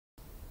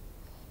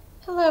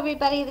Hello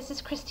everybody, this is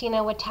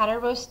Christina with Tatter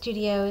Rose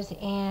Studios,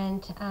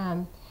 and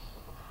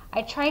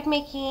I tried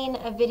making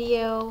a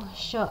video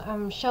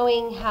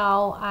showing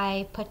how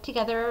I put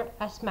together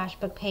a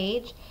Smashbook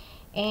page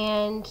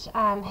and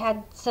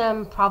had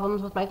some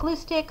problems with my glue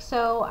stick,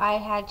 so I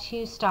had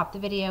to stop the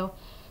video.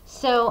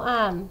 So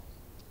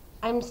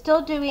I'm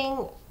still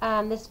doing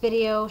this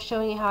video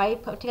showing you how I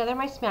put together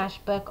my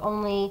Smashbook,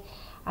 only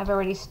I've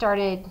already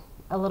started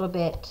a little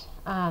bit.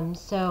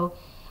 So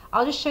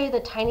I'll just show you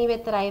the tiny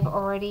bit that I've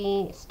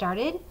already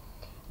started.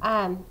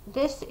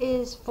 This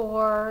is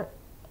for,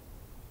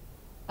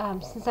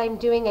 since I'm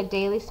doing a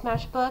daily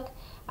Smashbook,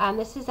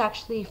 this is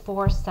actually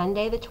for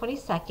Sunday the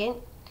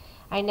 22nd.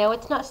 I know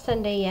it's not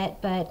Sunday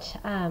yet, but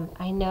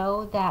I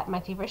know that my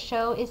favorite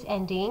show is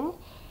ending,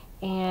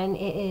 and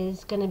it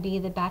is going to be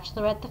The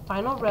Bachelorette, The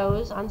Final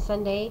Rose on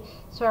Sunday.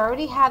 So I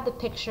already have the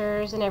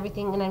pictures and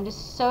everything, and I'm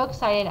just so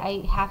excited.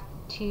 I have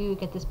to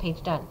get this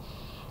page done.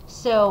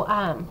 So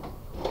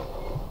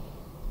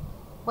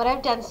what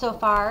I've done so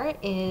far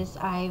is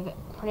I've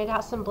printed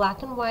out some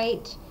black and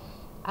white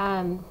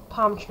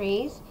palm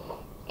trees,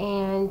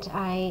 and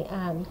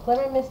I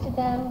glitter misted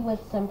them with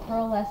some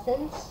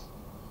Pearlescence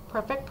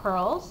Perfect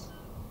Pearls.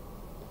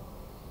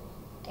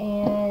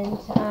 And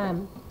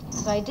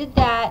so I did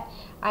that.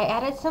 I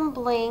added some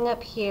bling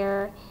up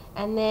here,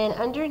 and then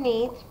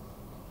underneath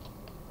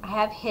I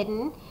have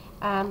hidden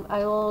a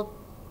little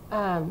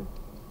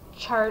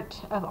chart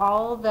of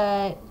all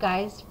the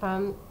guys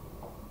from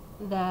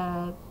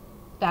the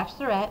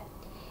Bachelorette,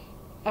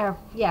 or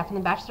yeah, from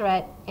the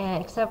Bachelorette,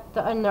 and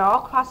and they're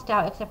all crossed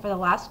out except for the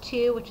last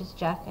two, which is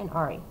Jeff and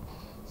Ari.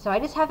 So I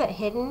just have that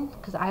hidden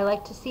because I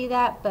like to see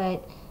that,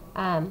 but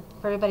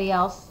for everybody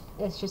else,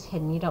 it's just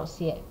hidden. You don't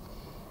see it.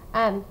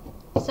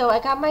 So I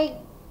got my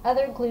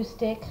other glue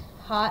stick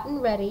hot and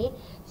ready.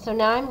 So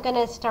now I'm going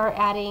to start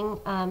adding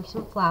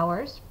some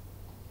flowers.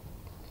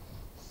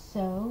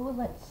 So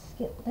let's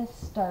get this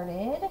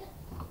started.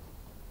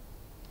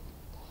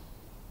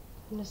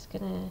 I'm just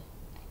going to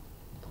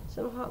put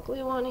some hot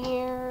glue on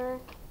here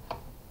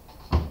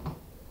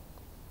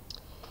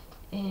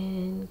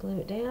and glue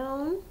it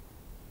down.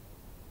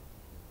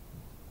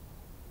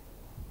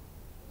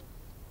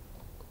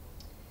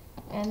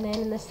 And then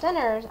in the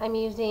centers, I'm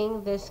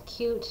using this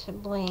cute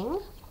bling.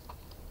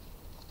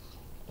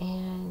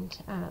 And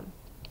I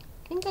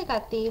think I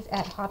got these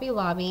at Hobby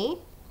Lobby.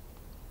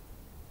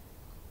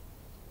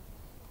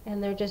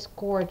 And they're just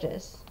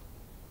gorgeous.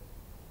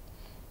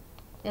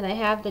 And I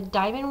have the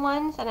diamond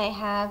ones, and I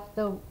have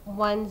the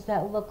ones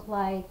that look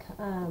like,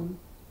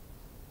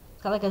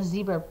 it's got like a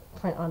zebra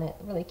print on it.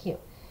 Really cute.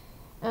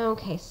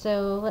 Okay,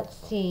 so let's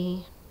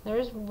see.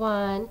 There's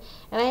one,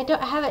 and I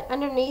don't have it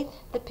underneath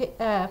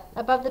the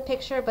above the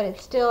picture, but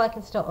it's still, I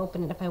can still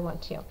open it if I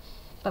want to.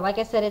 But like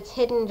I said, it's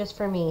hidden just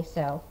for me,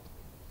 so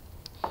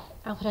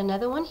I'll put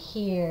another one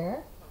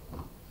here.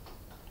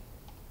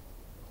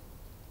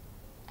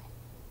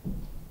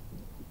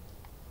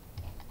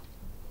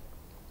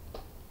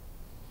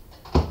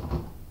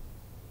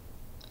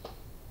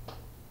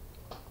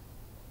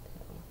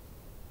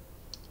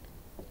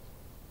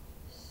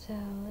 So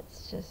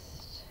let's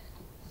just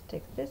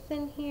stick this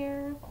in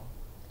here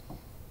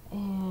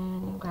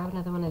and grab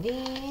another one of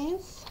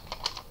these.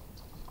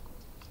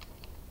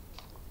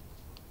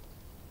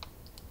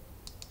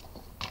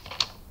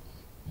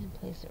 And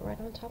place it right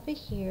on top of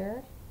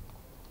here.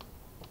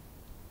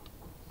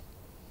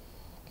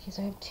 Okay,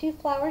 so I have two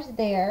flowers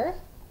there.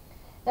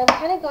 Now I'm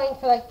kind of going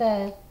for like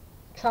the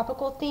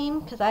tropical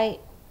theme because I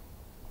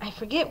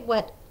forget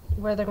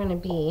where they're going to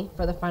be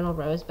for the final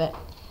rose, but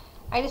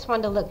I just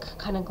wanted to look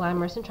kind of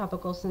glamorous and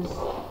tropical since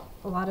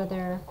a lot of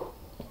their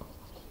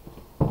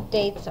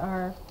dates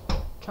are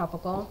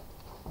tropical.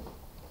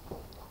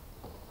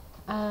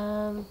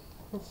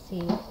 Let's see,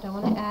 do I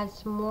want to add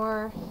some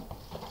more?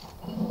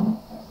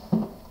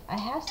 I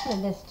have some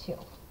of this too.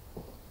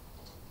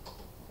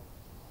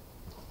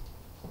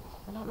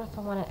 I don't know if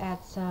I want to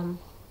add some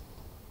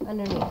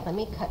underneath. Let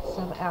me cut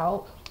some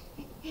out.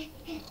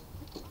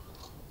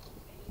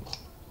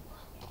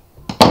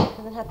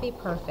 Doesn't have to be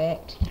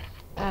perfect.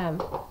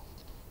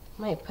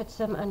 Might put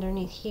some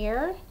underneath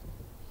here.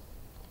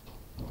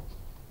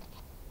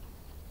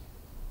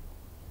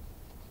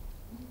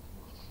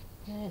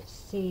 Let's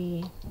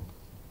see.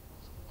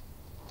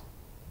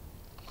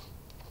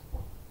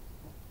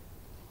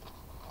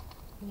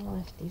 Let me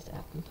lift these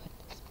up and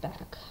put this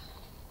back.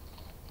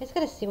 I just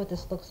gotta see what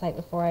this looks like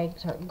before I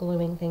start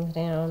gluing things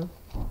down.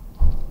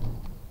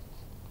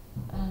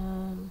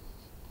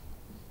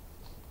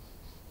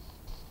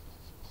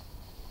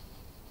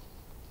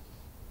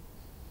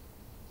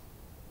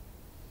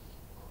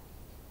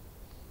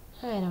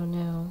 I don't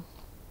know.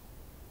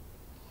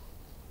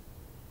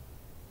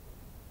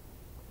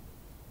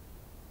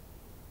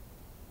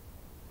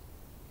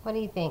 What do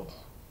you think?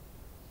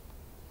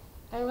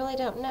 I really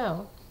don't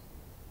know.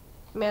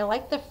 I mean, I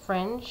like the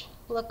fringe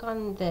look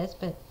on this,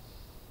 but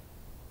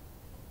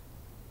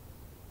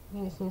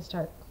I just need to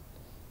start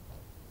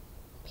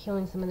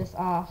peeling some of this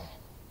off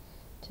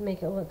to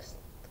make it look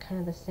kind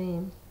of the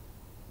same.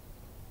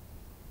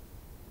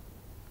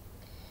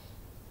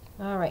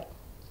 Alright,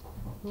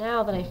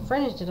 now that I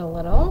fringed it a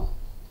little,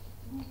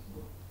 it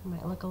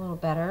might look a little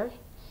better.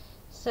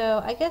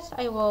 So I guess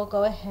I will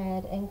go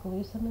ahead and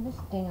glue some of this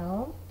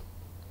down.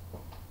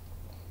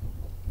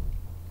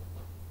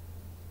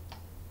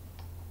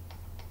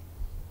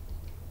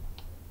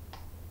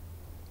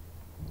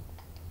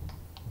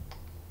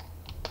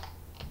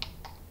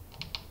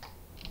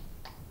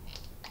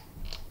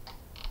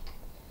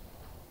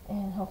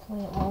 And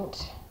hopefully it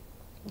won't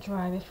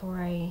dry before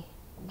I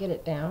get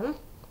it down.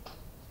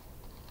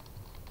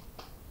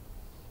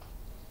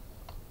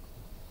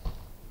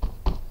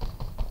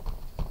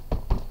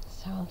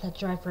 So I'll let that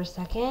dry for a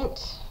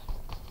second.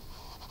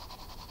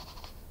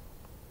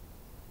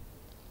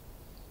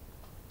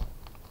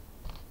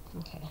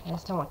 Okay, I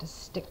just don't want to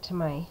stick to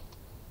my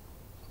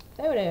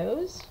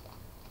photos.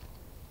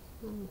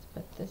 Let's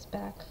put this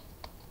back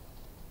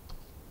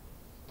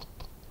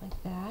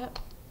like that.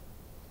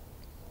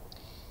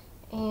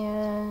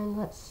 And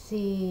let's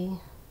see,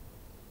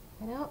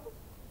 I don't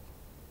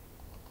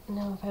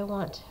know if I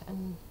want a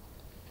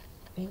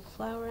big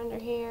flower under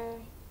here.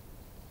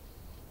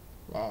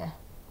 Nah,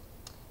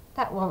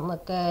 that won't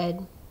look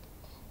good.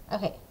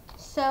 Okay,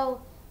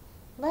 so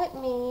let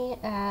me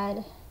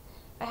add,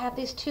 I have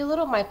these two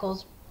little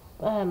Michael's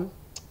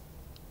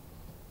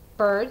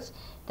birds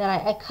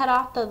that I cut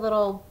off the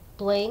little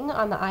bling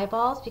on the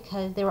eyeballs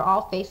because they were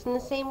all facing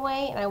the same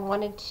way, and I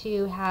wanted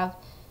to have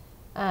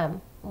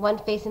one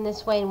facing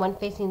this way and one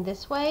facing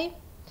this way.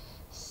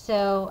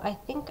 So I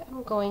think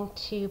I'm going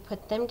to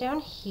put them down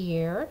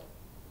here.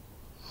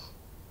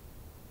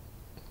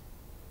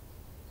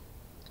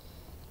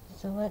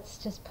 So let's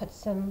just put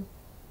some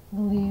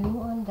glue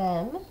on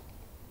them.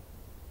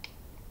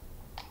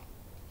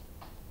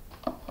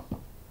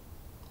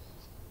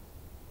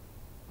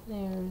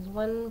 There's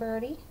one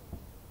birdie.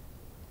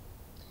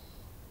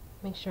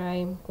 Make sure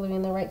I'm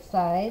gluing the right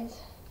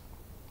sides.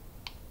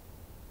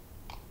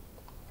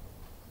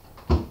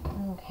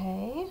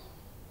 Okay.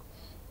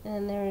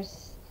 And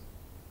there's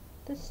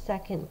the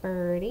second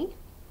birdie.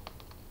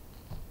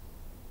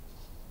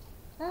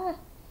 Ah,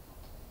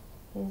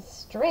 these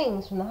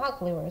strings from the hot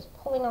glue is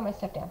pulling all my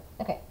stuff down.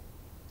 Okay.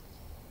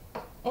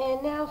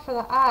 And now for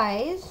the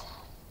eyes,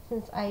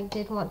 since I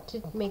did want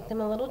to make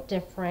them a little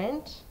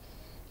different,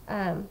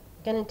 I'm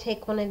going to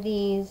take one of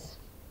these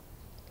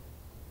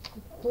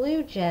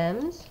blue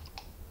gems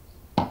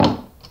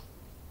and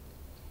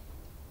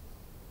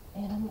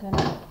I'm going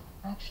to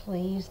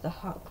actually use the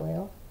hot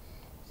glue.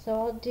 So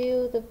I'll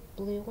do the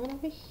blue one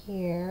over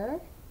here.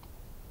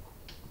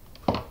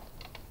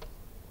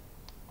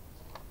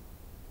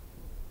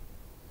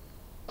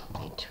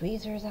 My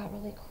tweezers out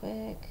really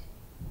quick.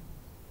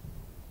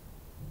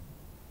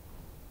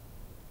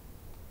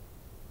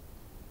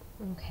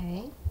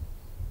 Okay,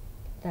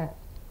 get that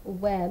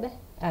web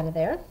out of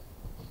there.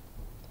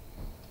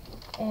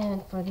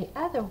 And for the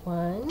other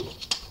one,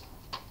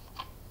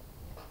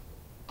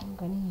 I'm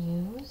going to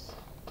use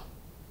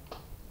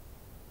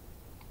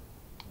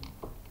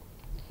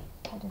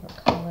a different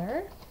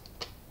color.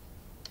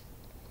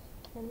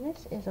 And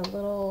this is a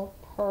little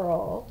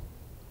pearl.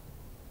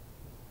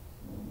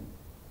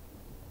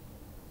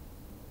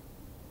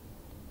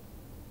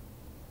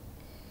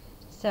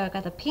 So I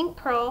got the pink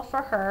pearl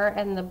for her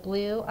and the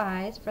blue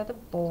eyes for the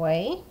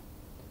boy.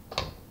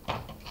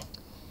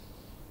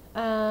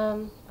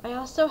 I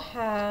also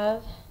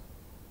have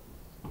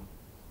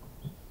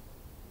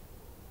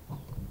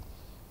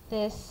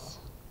this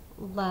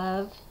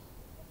love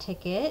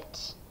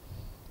ticket.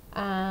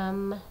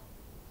 Not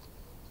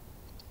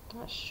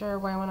sure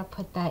where I want to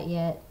put that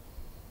yet.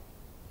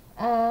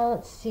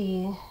 Let's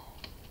see.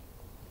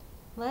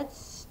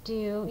 Let's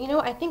do, you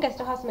know, I think I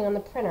still have something on the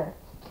printer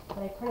that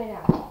I printed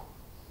out.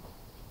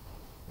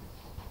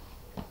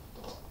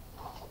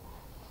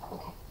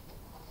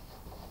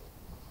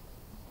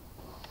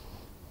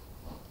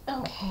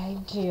 Okay, I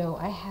do.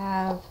 I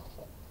have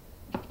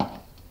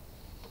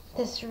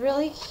this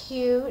really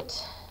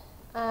cute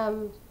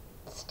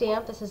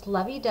stamp. This is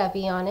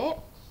lovey-dovey on it.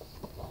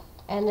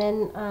 And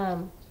then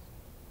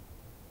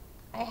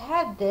I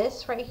had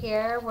this right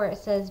here where it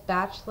says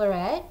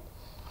Bachelorette,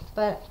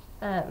 but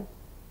I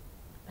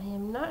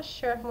am not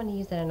sure if I'm going to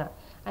use it or not.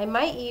 I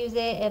might use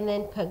it and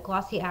then put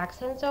glossy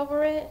accents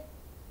over it.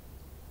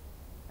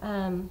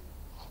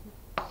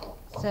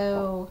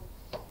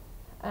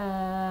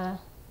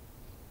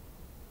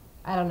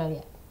 I don't know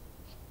yet.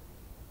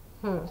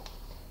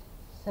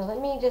 So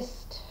let me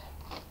just,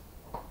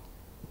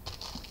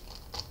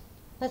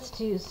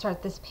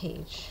 start this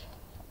page.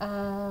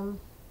 I'm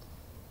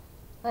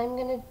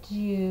gonna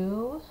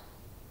do,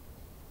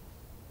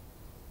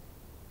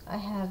 I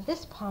have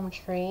this palm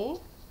tree,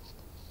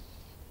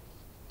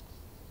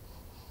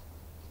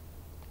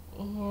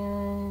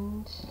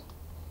 and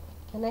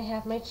then I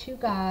have my two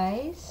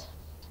guys,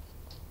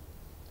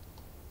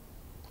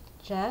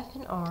 Jeff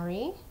and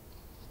Ari.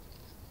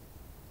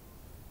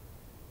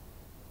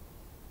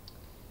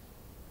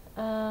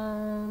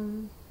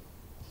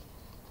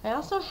 I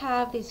also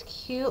have these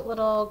cute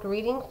little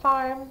greeting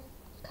farm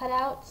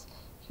cutouts.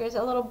 Here's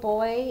a little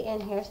boy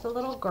and here's the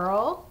little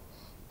girl.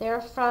 They're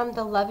from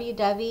the Lovey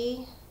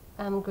Dovey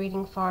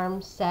Greeting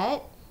Farm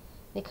set.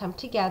 They come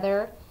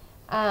together.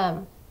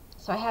 So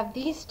I have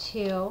these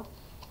two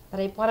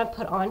that I want to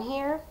put on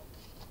here.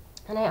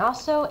 And I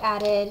also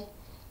added,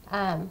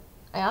 I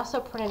also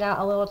printed out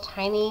a little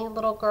tiny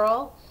little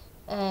girl,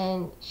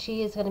 and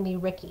she is going to be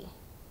Ricky,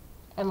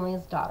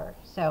 Emily's daughter.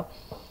 So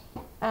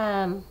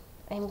I'm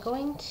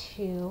going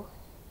to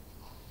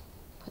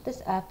put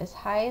this up as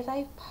high as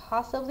I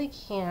possibly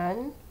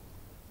can.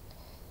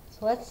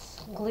 So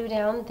let's glue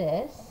down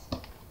this.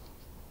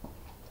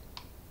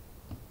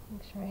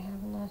 Make sure I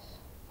have enough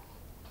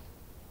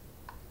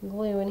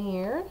glue in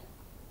here.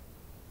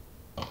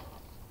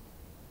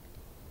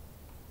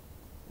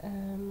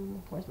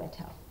 Where's my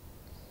towel?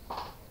 I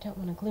don't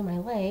want to glue my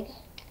leg,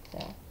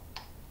 so.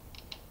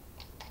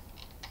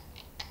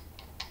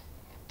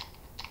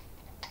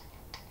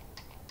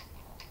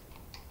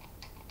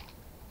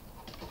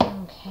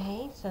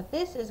 Okay, so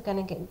this is going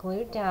to get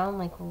glued down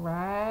like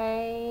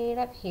right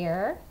up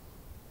here.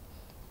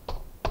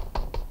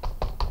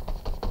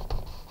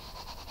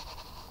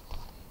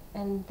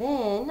 And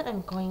then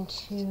I'm going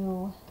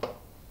to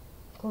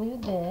glue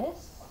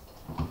this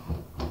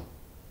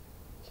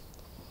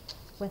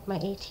with my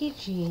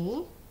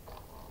ATG.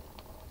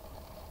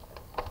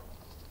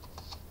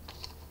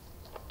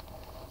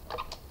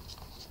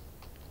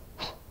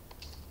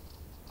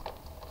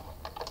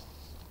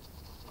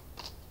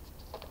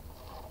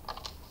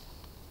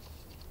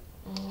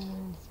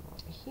 And some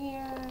over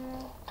here.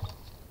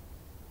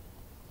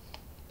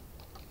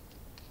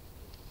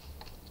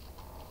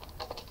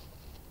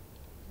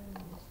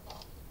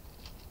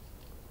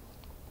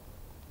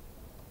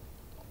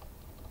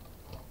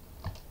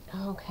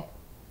 Okay.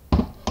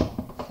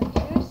 So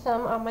here's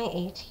some on my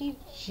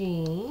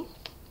ATG.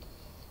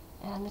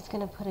 And I'm just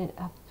going to put it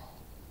up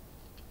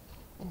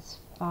as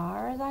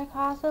far as I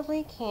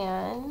possibly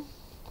can.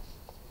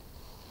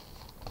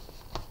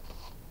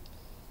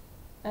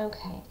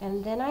 Okay,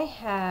 and then I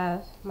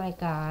have my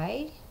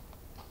guy,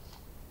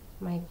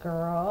 my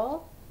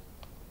girl,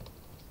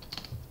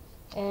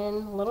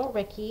 and little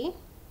Ricky.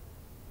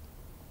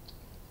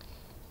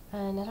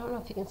 And I don't know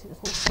if you can see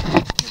this.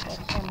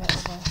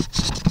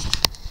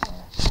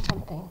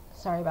 Something.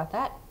 Sorry about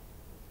that.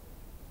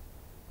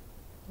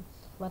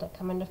 Let's let it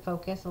come into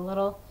focus a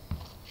little.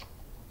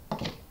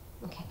 Okay.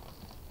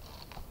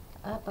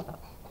 Up, up,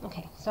 up.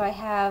 Okay, so I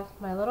have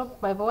my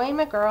boy and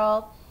my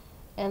girl.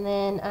 And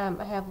then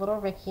I have little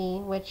Ricky,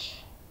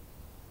 which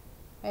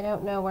I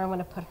don't know where I'm going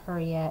to put her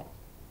yet.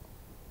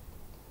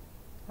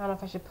 I don't know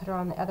if I should put her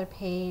on the other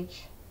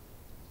page.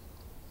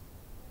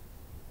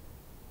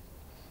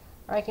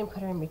 Or I can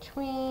put her in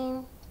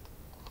between.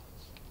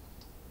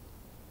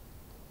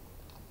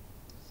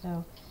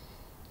 So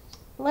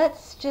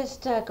let's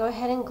just go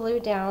ahead and glue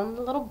down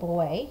the little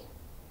boy.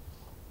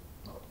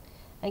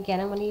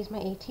 Again, I'm going to use my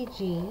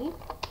ATG.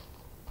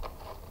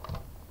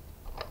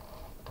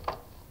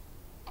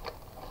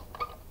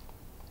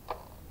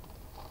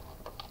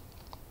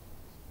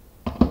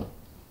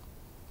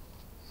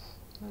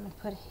 I'm going to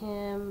put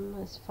him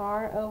as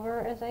far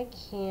over as I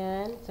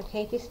can. It's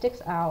okay if he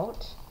sticks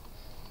out.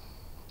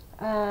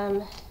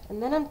 And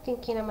then I'm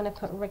thinking I'm going to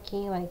put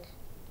Ricky like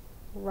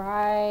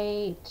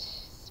right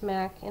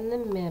smack in the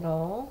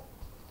middle.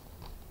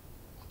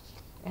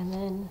 And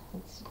then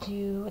let's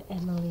do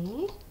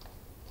Emily.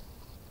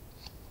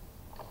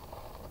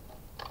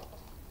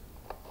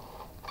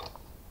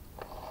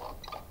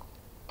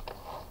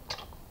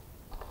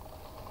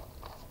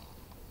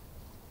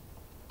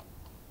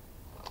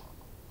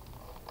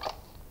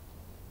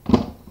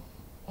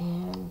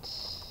 And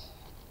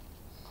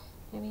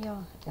maybe I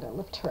gotta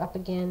lift her up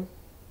again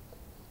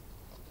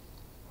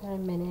in a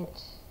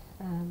minute,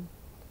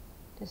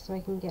 just so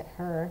I can get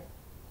her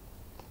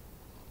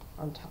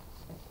on top.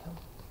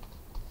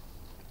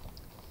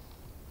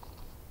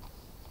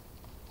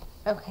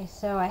 Okay,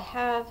 so I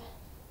have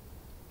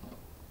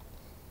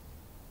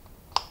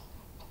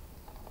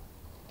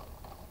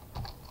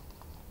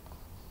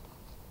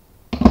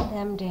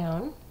them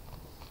down,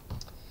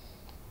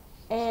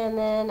 and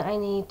then I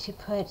need to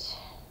put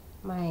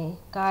my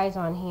guys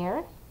on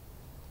here.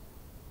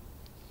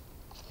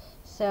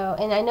 So,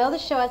 and I know the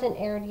show hasn't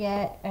aired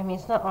yet. I mean,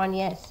 it's not on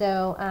yet.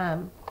 So,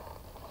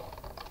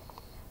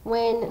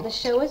 when the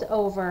show is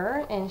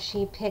over and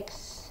she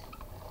picks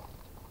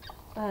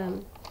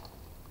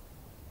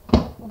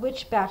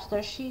which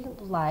bachelor she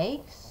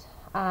likes,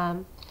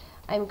 I'm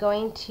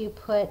going to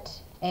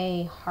put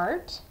a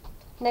heart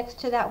next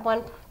to that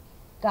one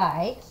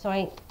guy, so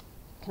I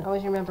can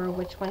always remember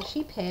which one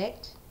she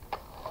picked.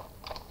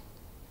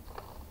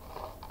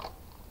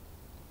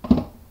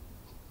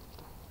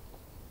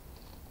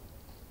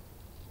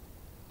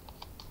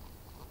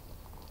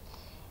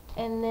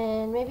 And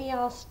then maybe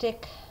I'll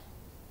stick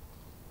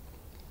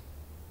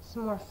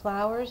some more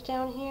flowers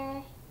down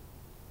here.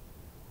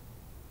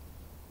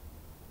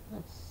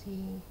 Let's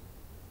see.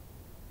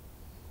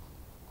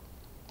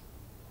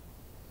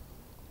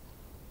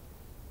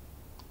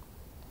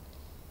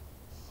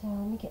 So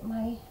let me get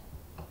my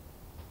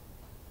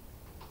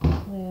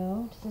glue.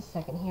 So, just a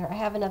second here. I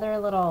have another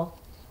little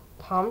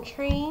palm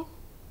tree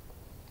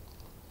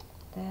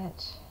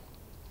that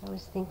I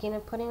was thinking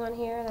of putting on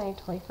here that I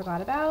totally forgot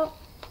about.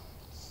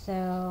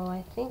 So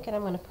I think that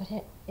I'm going to put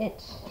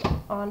it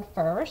on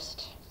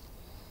first.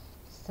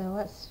 So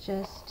let's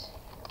just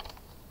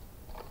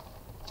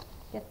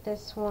get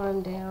this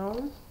one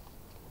down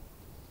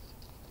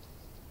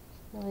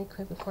really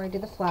quick before I do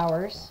the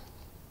flowers.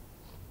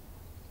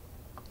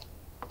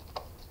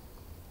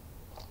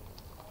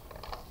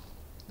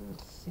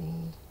 Let's see.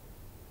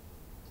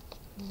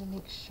 I'm going to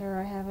make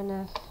sure I have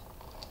enough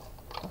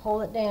to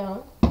hold it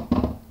down.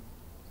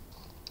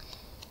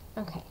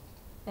 Okay,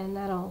 and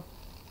that'll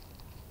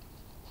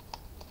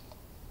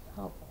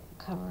help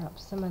cover up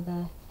some of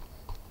the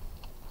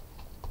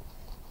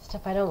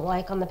stuff I don't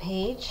like on the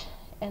page.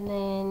 And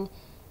then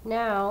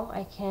now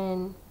I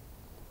can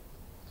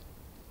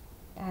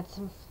add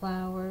some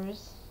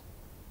flowers.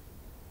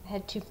 I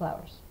had 2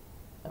 flowers.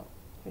 Oh,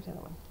 here's the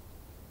other one.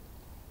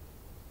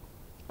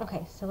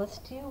 Okay, so let's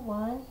do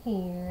one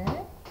here.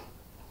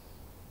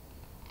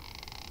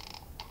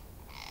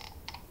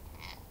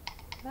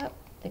 Oh, I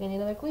think I need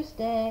another glue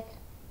stick.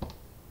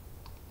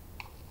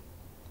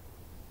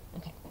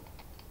 Okay.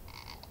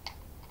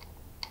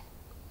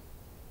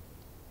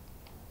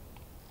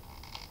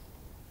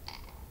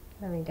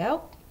 There we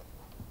go.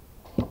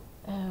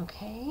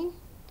 Okay.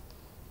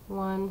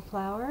 1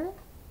 flower.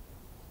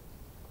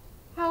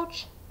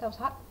 Ouch, that was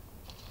hot.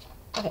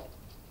 Okay,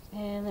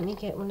 and let me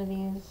get one of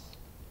these.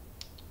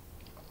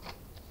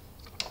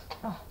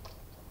 Oh,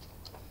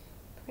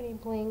 pretty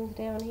blings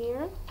down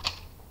here.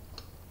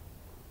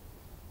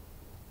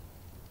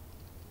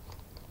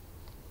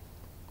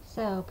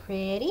 So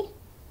pretty.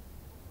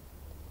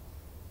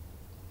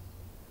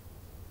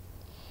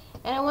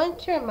 And I want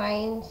to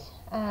remind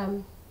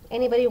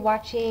anybody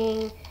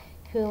watching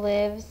who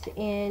lives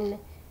in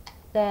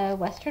the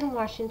Western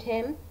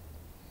Washington,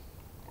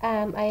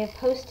 I have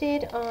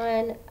posted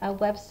on a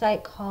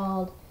website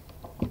called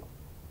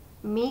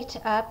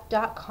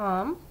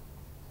meetup.com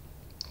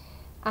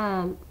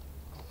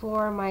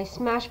for my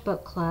Smash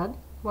Book Club,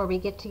 where we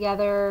get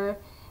together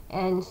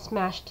and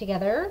smash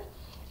together,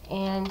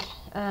 and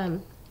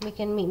we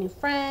can meet new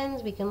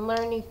friends, we can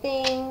learn new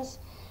things,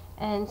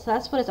 and so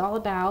that's what it's all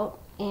about.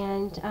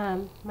 And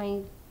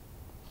my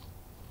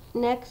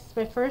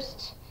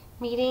first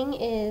meeting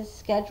is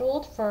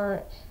scheduled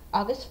for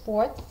August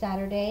 4th,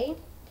 Saturday,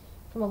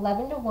 from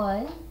 11 to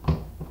 1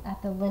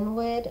 at the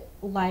Linwood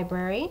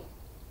Library.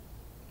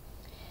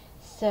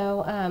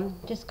 So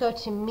just go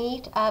to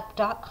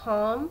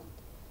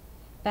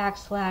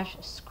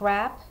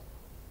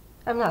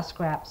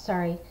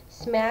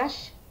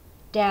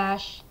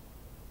meetup.com/smash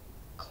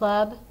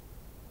club.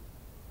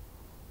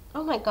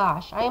 Oh my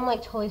gosh, I am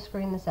like totally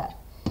screwing this up.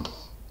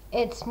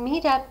 It's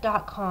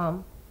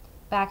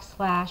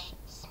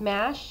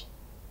meetup.com/smash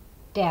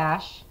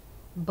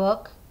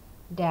book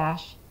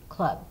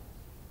club.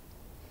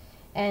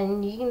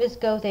 And you can just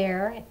go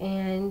there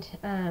and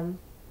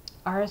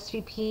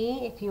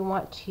RSVP if you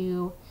want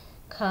to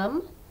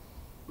come.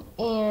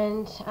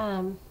 And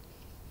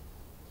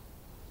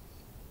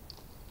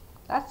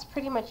that's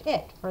pretty much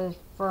it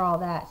for all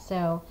that.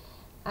 So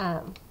I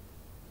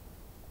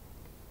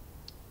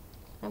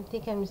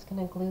think I'm just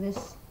going to glue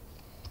this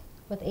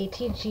with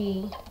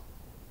ATG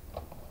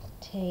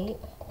tape.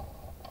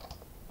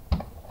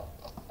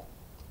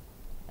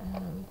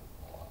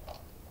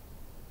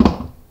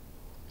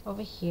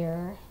 Over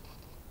here,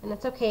 and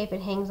it's okay if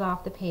it hangs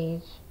off the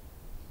page.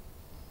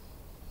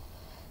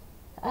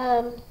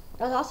 I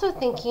was also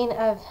thinking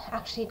of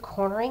actually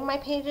cornering my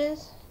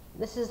pages.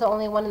 This is the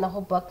only one in the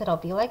whole book that'll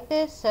be like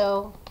this,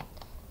 so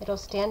it'll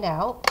stand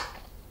out.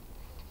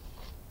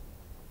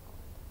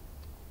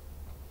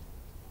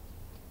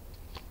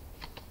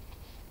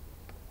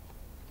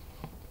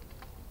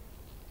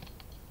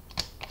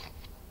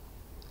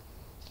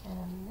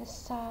 And this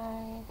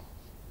side.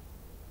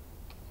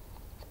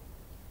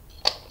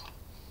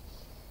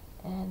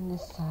 And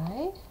this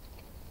side.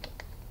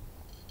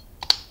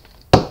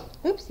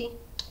 Oopsie.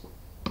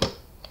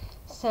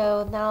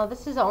 So now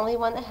this is the only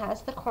one that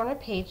has the corner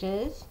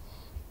pages.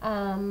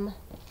 I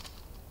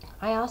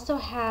also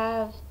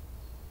have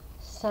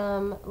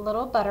some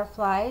little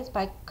butterflies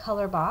by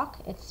Colorbach.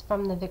 It's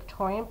from the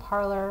Victorian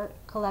Parlor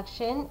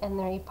collection, and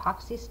they're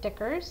epoxy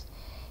stickers,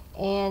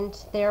 and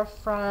they're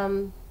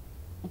from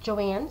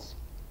Joann's.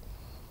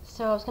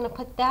 So I was going to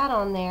put that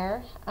on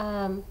there.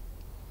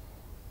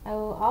 I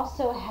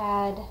also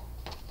had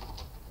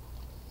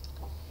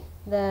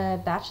the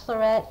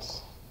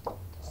Bachelorette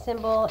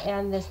symbol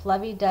and this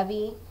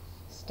lovey-dovey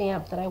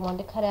stamp that I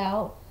wanted to cut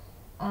out.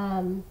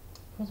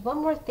 There's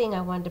one more thing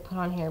I wanted to put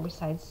on here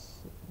besides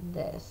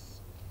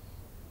this.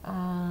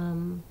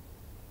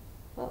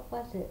 What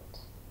was it?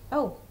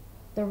 Oh,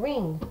 the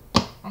ring.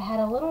 I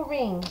had a little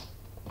ring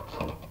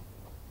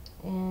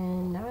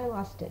and now I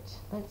lost it.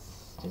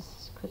 Let's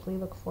just quickly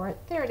look for it.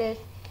 There it is.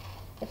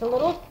 It's a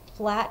little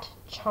flat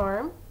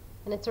charm,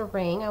 and it's a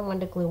ring I wanted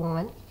to glue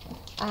on.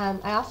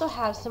 I also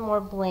have some more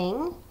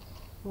bling,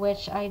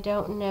 which I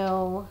don't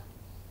know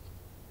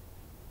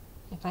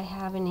if I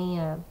have any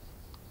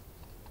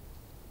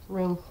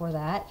room for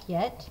that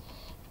yet.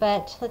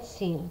 But let's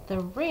see, the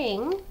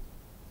ring,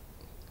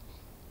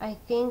 I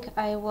think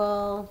I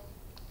will,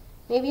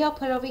 maybe I'll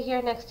put it over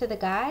here next to the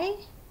guy,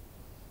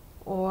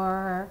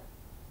 or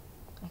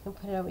I can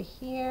put it over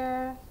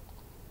here.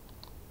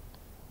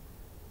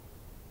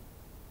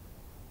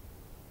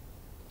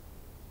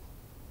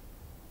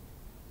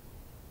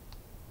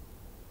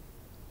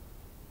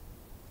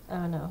 I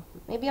don't know.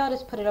 Maybe I'll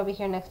just put it over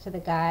here next to the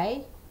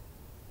guy.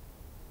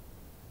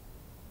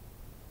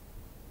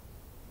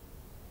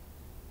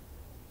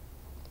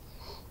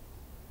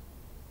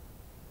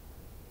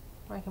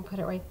 Or I can put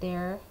it right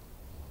there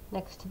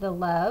next to the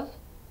love.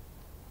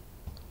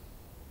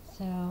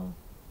 So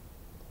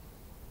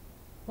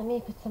let me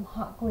put some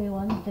hot glue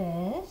on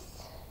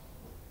this.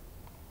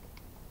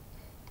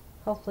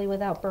 Hopefully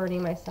without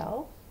burning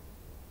myself.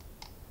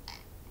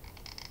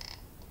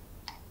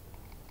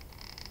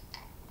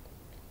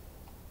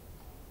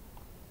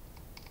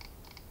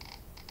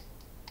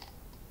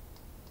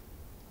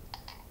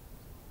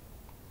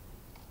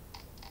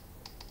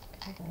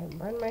 I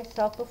burned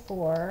myself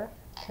before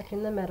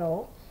touching the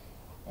metal,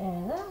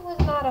 and that was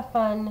not a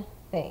fun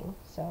thing.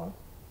 So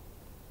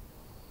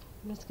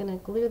I'm just going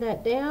to glue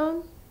that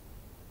down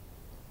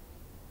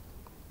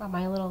on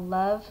my little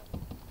love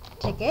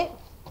ticket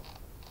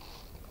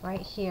right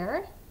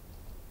here.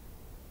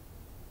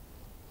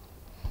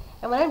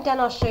 And when I'm done,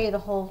 I'll show you the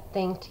whole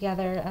thing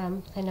together.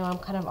 I know I'm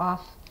kind of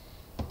off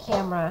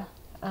camera.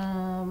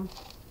 I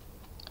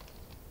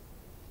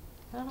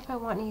don't know if I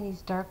want any of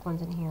these dark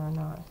ones in here or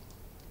not.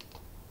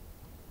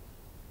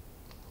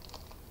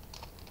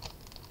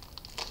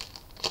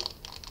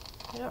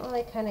 They don't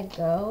really kind of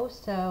go,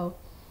 so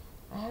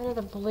I have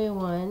another blue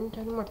one. Do I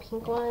have any more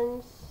pink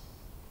ones?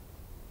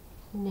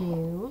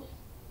 No.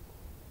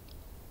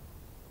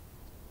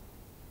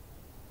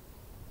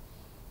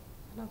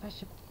 I don't know if I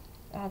should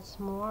add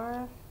some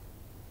more.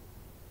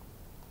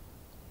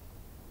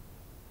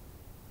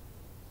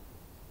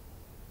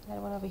 Add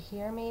one over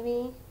here,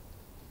 maybe.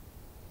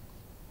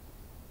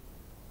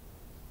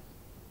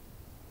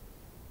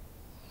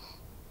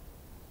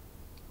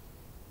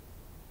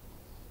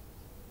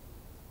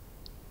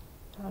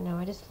 I don't know,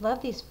 I just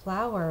love these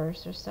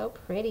flowers. They're so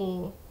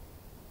pretty.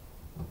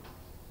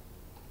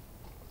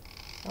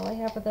 All I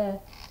have are the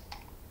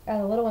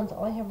little ones,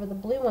 all I have are the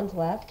blue ones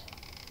left.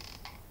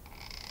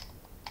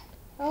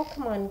 Oh,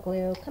 come on,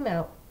 glue, come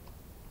out.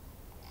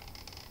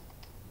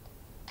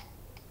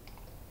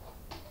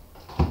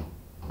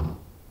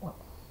 Well,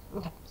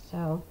 okay,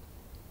 so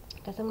I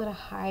guess I'm going to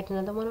hide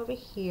another one over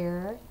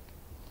here.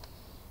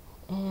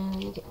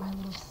 And get my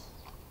little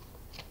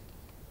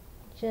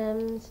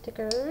gem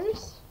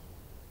stickers.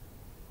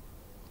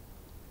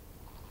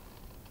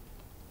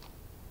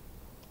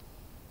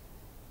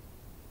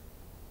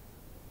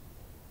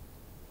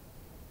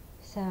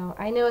 So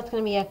I know it's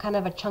going to be a kind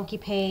of a chunky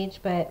page,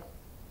 but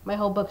my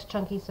whole book's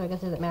chunky, so I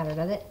guess it doesn't matter,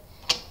 does it?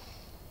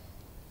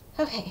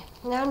 Okay,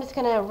 now I'm just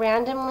going to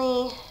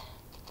randomly,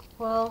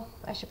 well,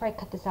 I should probably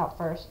cut this out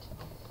first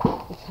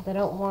because I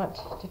don't want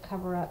to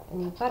cover up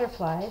any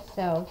butterflies.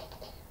 So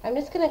I'm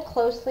just going to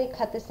closely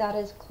cut this out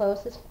as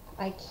close as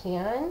I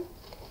can,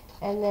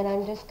 and then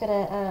I'm just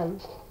going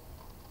to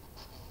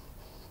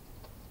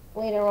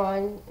later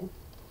on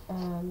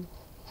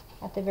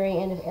at the very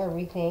end of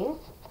everything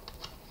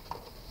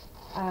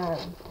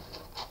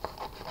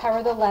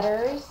cover the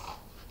letters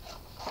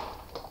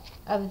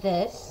of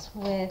this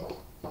with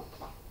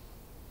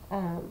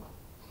oh,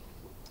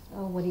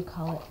 what do you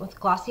call it, with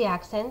glossy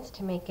accents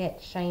to make it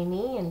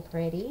shiny and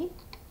pretty.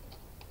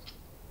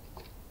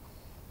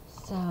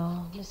 So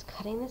I'm just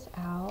cutting this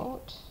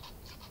out.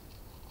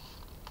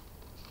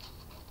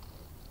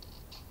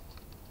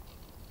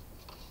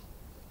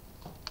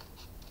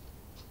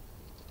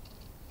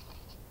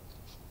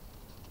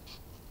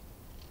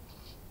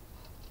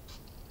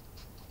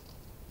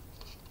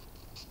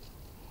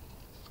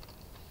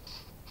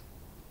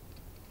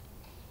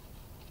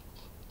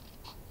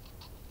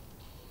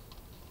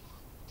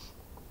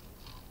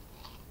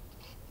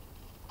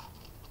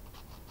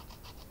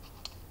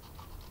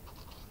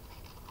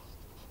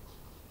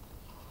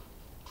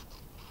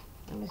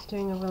 I'm just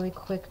doing a really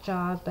quick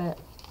job, but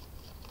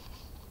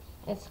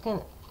it's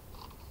gonna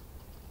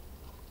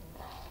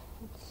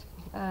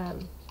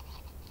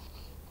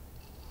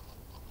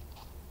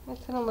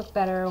look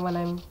better when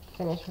I'm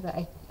finished with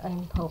it,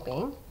 I'm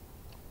hoping.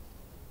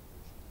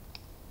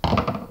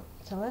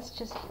 So let's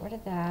just get rid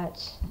of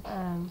that.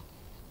 And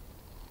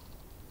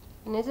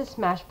it's a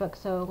smash book,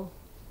 so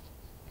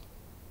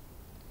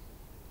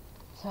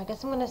I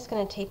guess I'm just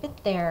gonna tape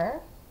it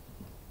there.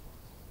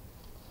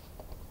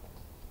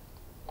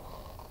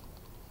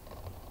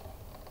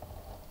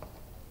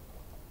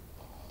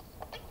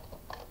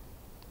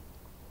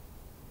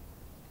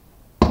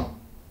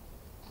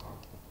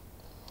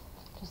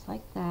 Just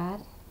like that.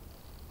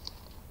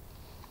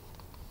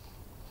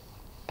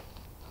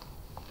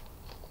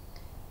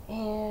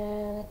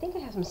 And I think I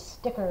have some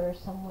stickers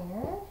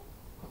somewhere.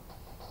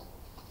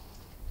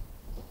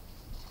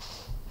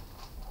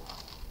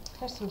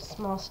 There's some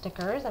small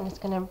stickers. I'm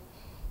just going to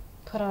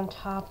put on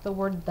top the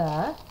word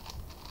the.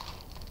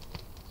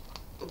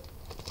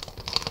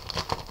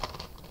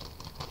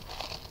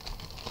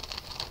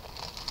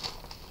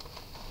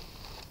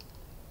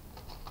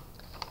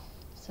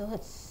 So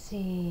let's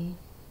see.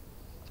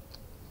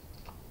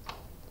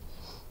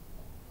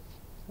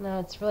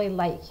 No, it's really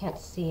light, you can't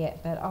see it,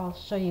 but I'll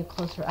show you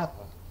closer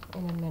up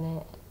in a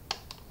minute.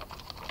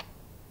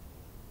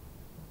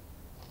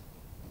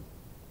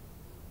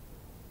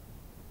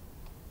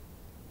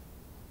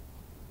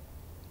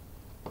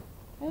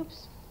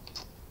 Oops.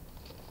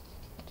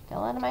 It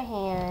fell out of my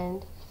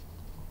hand.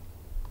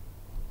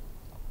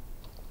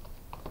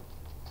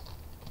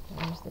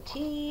 There's the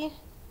T.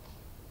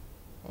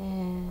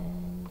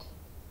 And...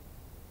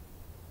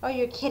 oh,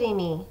 you're kidding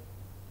me.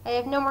 I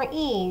have no more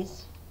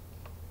E's.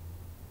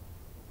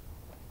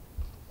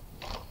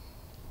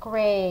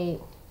 Great.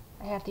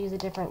 I have to use a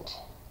different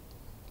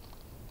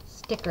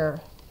sticker.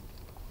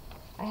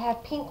 I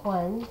have pink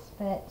ones,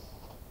 but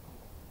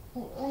I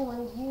didn't really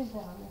want to use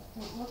them.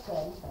 This didn't look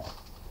good, but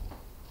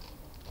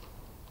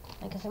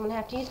I guess I'm going to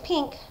have to use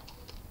pink.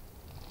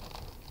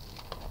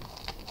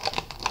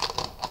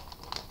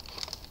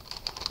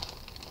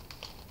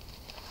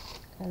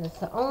 And it's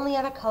the only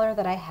other color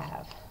that I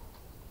have.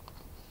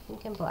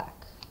 Pink and black.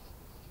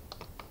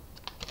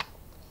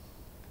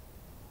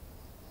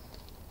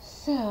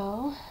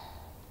 So,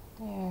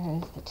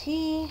 there's the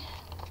T.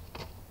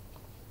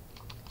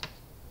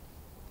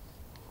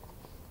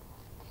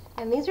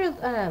 And these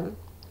are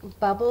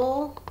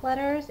bubble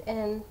letters,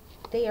 and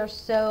they're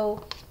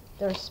small,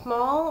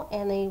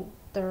 and they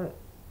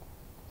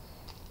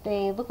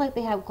look like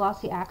they have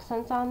glossy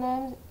accents on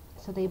them,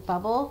 so they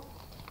bubble,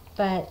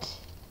 but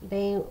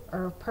they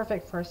are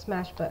perfect for a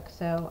smash book.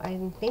 So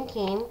I'm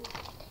thinking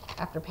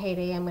after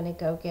payday I'm going to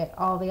go get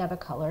all the other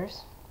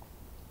colors.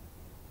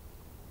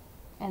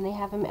 And they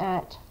have them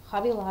at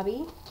Hobby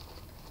Lobby,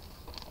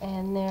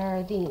 and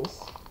they're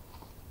these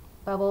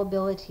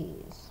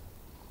Bubble-abilities.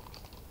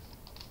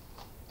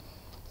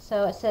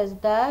 So it says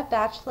The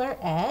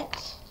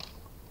Bachelorette.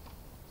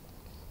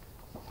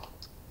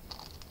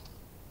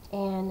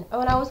 And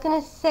oh, and I was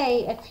going to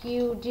say, if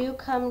you do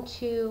come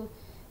to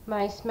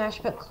my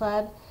Smashbook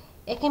Club,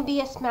 it can be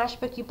a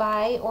Smashbook you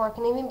buy, or it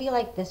can even be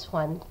like this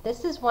one.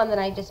 This is one that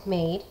I just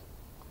made,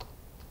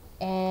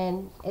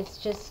 and it's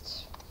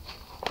just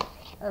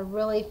a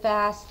really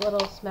fast little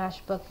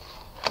Smashbook,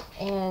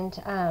 and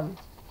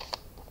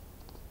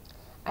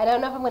I don't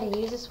know if I'm going to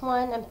use this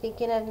one. I'm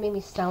thinking of maybe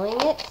selling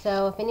it,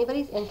 so if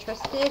anybody's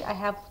interested, I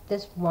have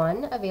this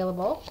one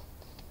available,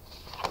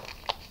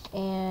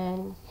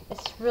 and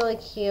it's really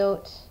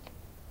cute.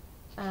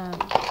 I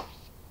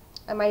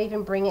might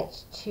even bring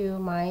it to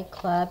my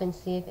club and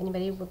see if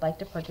anybody would like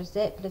to purchase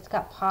it, but it's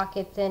got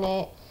pockets in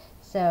it,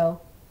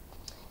 so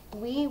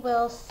we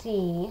will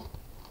see.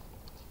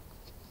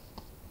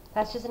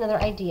 That's just another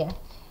idea.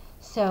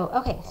 So,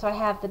 okay, so I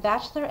have the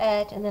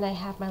Bachelorette, and then I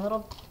have my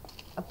little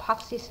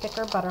epoxy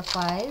sticker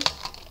butterflies.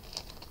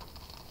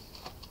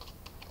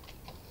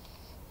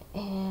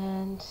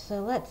 And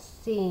so let's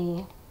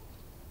see.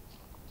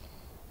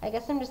 I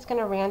guess I'm just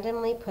going to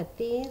randomly put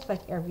these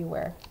like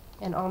everywhere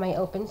in all my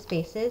open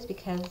spaces,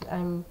 because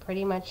I'm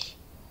pretty much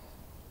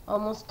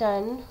almost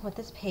done with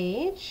this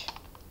page.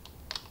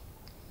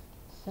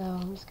 So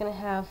I'm just going to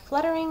have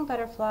fluttering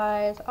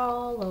butterflies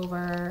all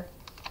over.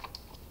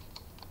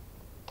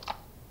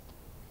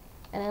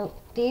 And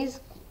these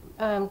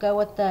go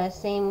with the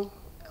same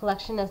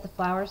collection as the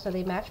flowers, so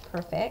they match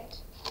perfect.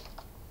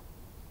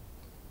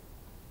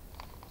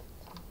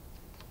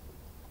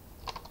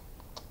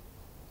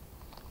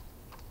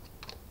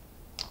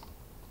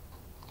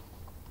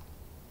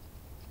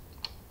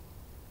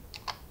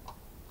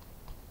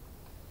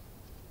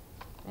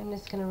 I'm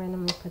just going to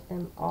randomly put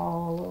them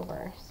all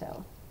over.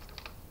 So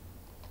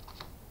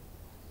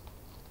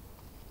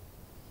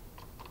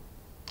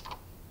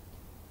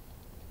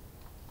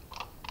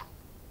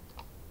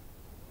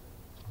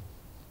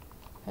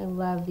I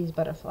love these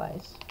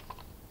butterflies.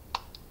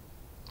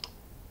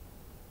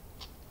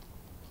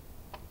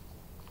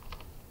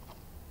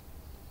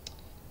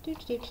 Do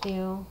do do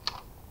do.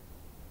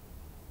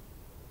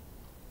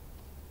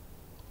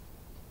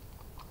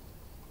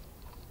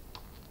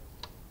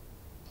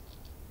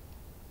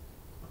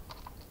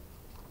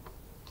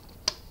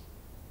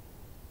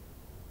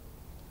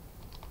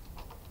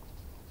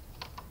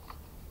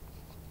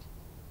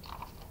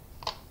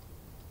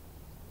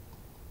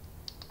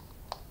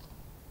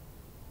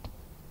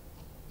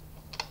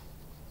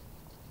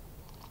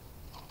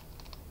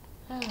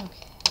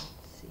 Okay,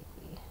 let's see.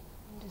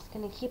 I'm just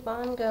going to keep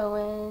on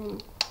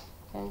going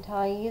until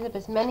I use up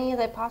as many as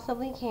I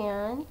possibly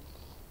can.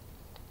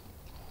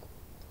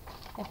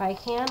 If I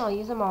can, I'll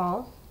use them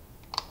all.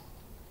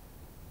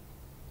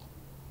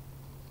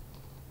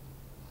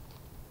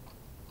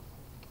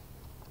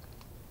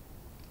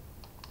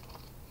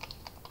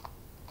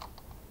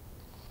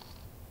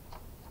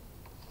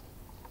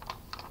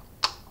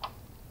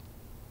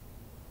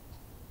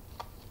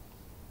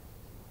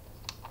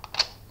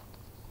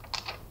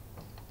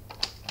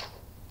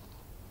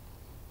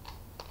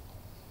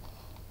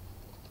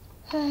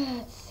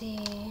 Let's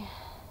see.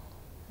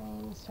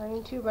 I'm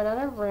starting to run out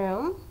of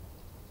room.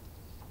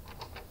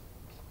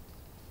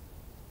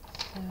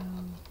 So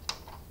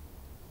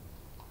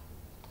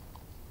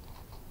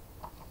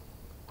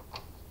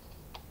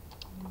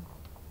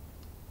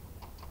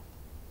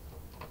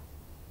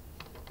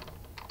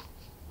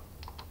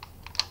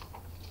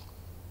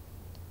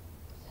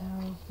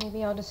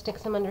maybe I'll just stick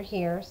some under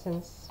here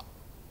since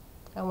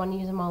I want to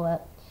use them all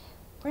up.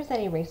 Where's that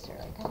eraser?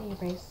 I gotta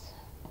erase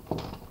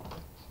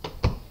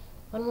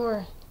one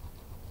more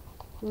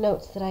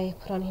notes that I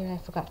put on here I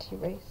forgot to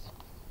erase.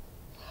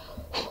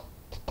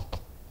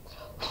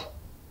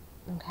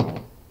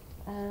 Okay.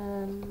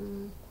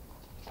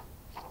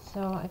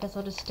 So I guess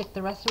I'll just stick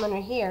the rest of them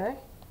under here.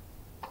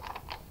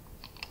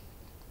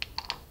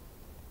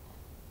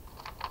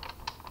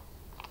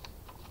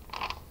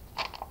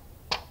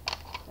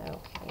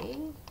 Okay.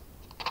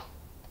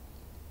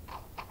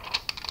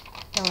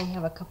 I only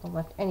have a couple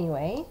left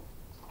anyway.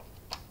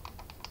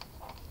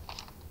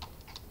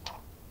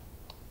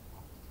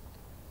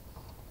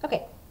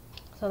 Okay,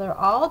 so they're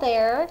all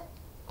there.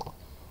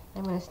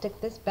 I'm going to stick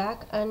this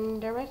back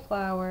under my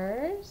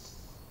flowers.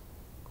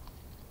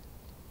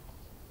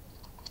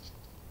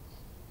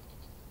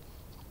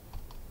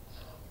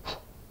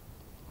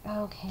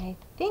 Okay, I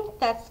think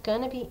that's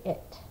going to be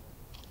it.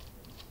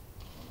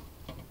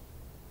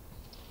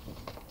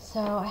 So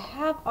I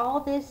have all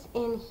this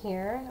in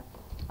here.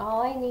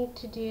 All I need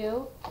to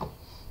do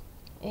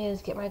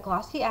is get my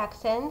glossy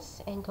accents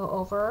and go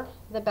over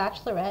the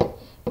Bachelorette.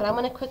 But I'm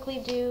going to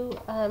quickly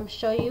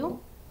show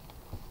you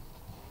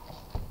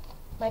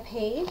my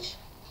page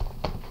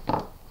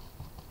so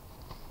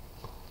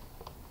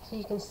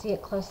you can see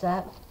it close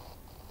up.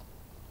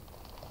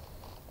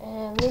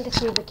 And let me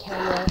just move the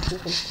camera so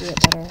you can see it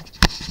better.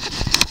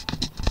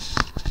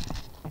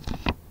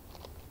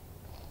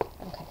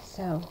 Okay,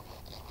 so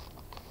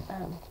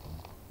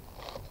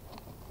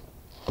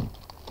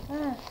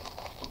I'm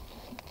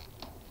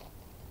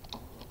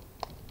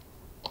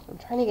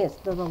trying to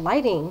get the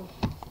lighting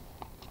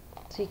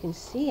so you can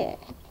see it.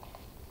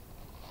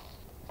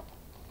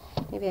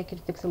 Maybe I could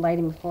fix the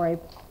lighting before I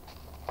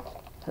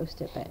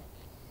post it, but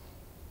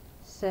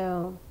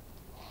so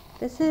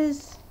this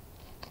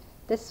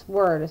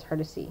word is hard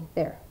to see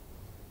there.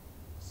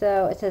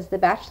 So it says The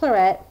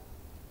Bachelorette,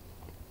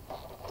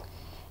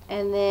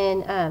 and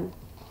then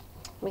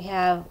we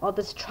have all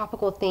this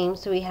tropical theme.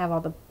 So we have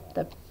all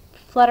the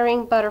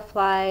fluttering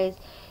butterflies.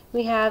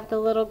 We have the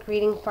little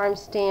greeting farm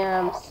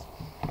stamps.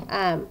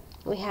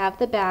 We have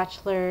the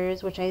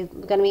bachelors, which I'm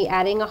going to be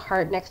adding a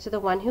heart next to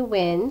the one who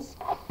wins,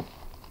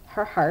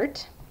 her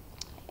heart.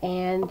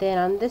 And then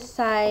on this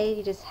side,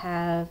 you just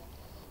have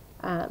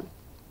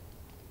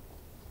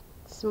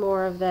some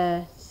more of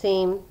the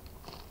same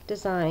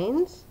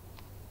designs,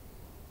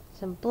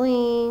 some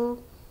bling,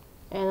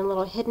 and a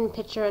little hidden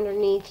picture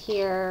underneath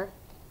here.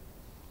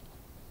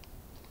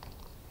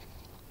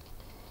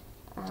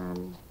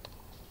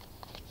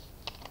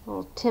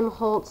 Little Tim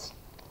Holtz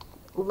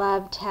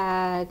love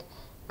tag,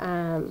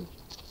 and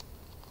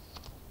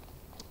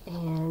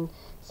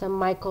some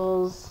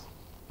Michael's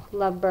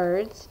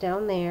lovebirds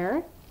down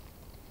there.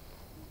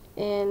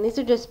 And these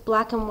are just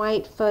black and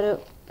white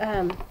photo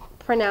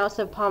printouts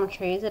of palm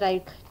trees that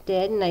I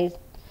did, and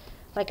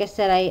like I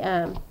said,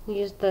 I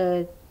used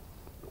the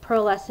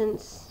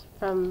pearlescence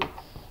from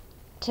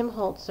Tim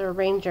Holtz or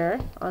Ranger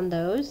on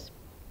those.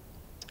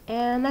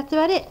 And that's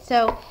about it.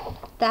 So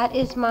that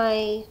is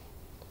my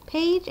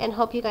page, and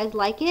hope you guys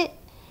like it.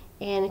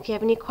 And if you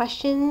have any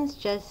questions,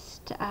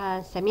 just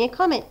send me a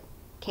comment.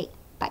 Okay.